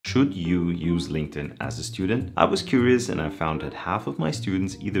Should you use LinkedIn as a student? I was curious and I found that half of my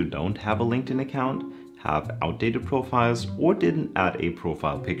students either don't have a LinkedIn account, have outdated profiles, or didn't add a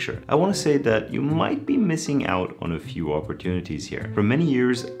profile picture. I want to say that you might be missing out on a few opportunities here. For many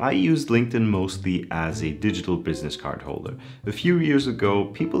years, I used LinkedIn mostly as a digital business card holder. A few years ago,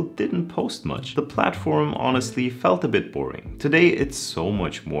 people didn't post much. The platform honestly felt a bit boring. Today, it's so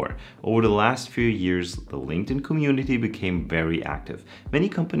much more. Over the last few years, the LinkedIn community became very active. Many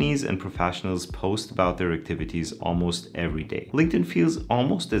companies and professionals post about their activities almost every day. LinkedIn feels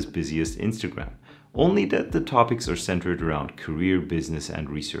almost as busy as Instagram, only that the topics are centered around career, business, and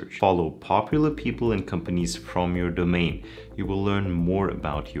research. Follow popular people and companies from your domain. You will learn more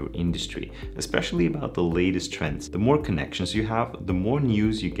about your industry, especially about the latest trends. The more connections you have, the more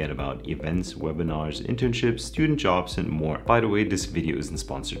news you get about events, webinars, internships, student jobs, and more. By the way, this video isn't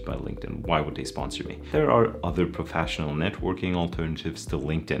sponsored by LinkedIn. Why would they sponsor me? There are other professional networking alternatives to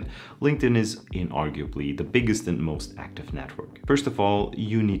LinkedIn. LinkedIn is inarguably the biggest and most active network. First of all,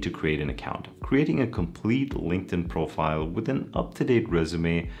 you need to create an account. Creating a complete LinkedIn profile with an up-to-date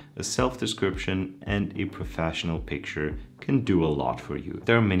resume, a self-description, and a professional picture can do a lot for you.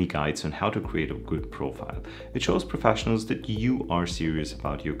 There are many guides on how to create a good profile. It shows professionals that you are serious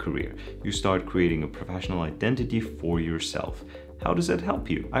about your career. You start creating a professional identity for yourself. How does that help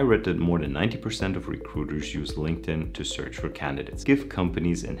you? I read that more than 90% of recruiters use LinkedIn to search for candidates. Give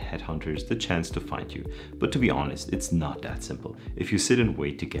companies and headhunters the chance to find you. But to be honest, it's not that simple. If you sit and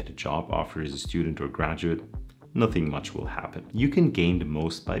wait to get a job offer as a student or graduate, nothing much will happen. You can gain the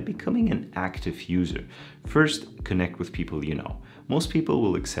most by becoming an active user. First, connect with people you know. Most people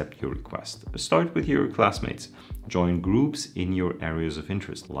will accept your request. Start with your classmates. Join groups in your areas of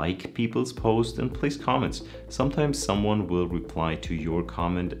interest. Like people's posts and place comments. Sometimes someone will reply to your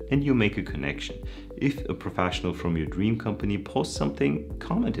comment and you make a connection. If a professional from your dream company posts something,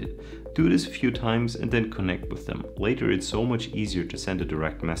 comment it. Do this a few times and then connect with them. Later, it's so much easier to send a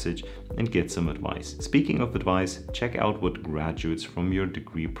direct message and get some advice. Speaking of advice, check out what graduates from your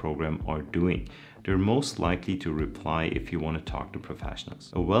degree program are doing. They're most likely to reply if you want to talk to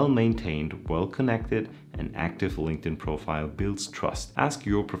professionals. A well-maintained, well-connected, and active LinkedIn profile builds trust. Ask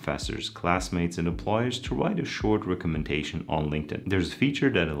your professors, classmates, and employers to write a short recommendation on LinkedIn. There's a feature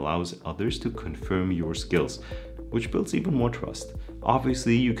that allows others to confirm your skills, which builds even more trust.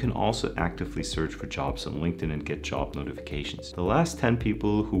 Obviously, you can also actively search for jobs on LinkedIn and get job notifications. The last 10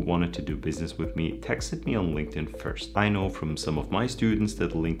 people who wanted to do business with me texted me on LinkedIn first. I know from some of my students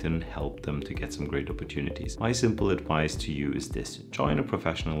that LinkedIn helped them to get some great opportunities. My simple advice to you is this: join a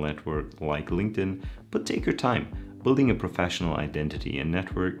professional network like LinkedIn, but take your time. Building a professional identity and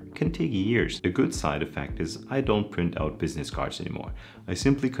network can take years. A good side effect is I don't print out business cards anymore. I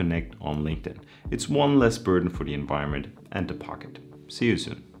simply connect on LinkedIn. It's one less burden for the environment and the pocket. See you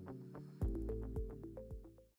soon.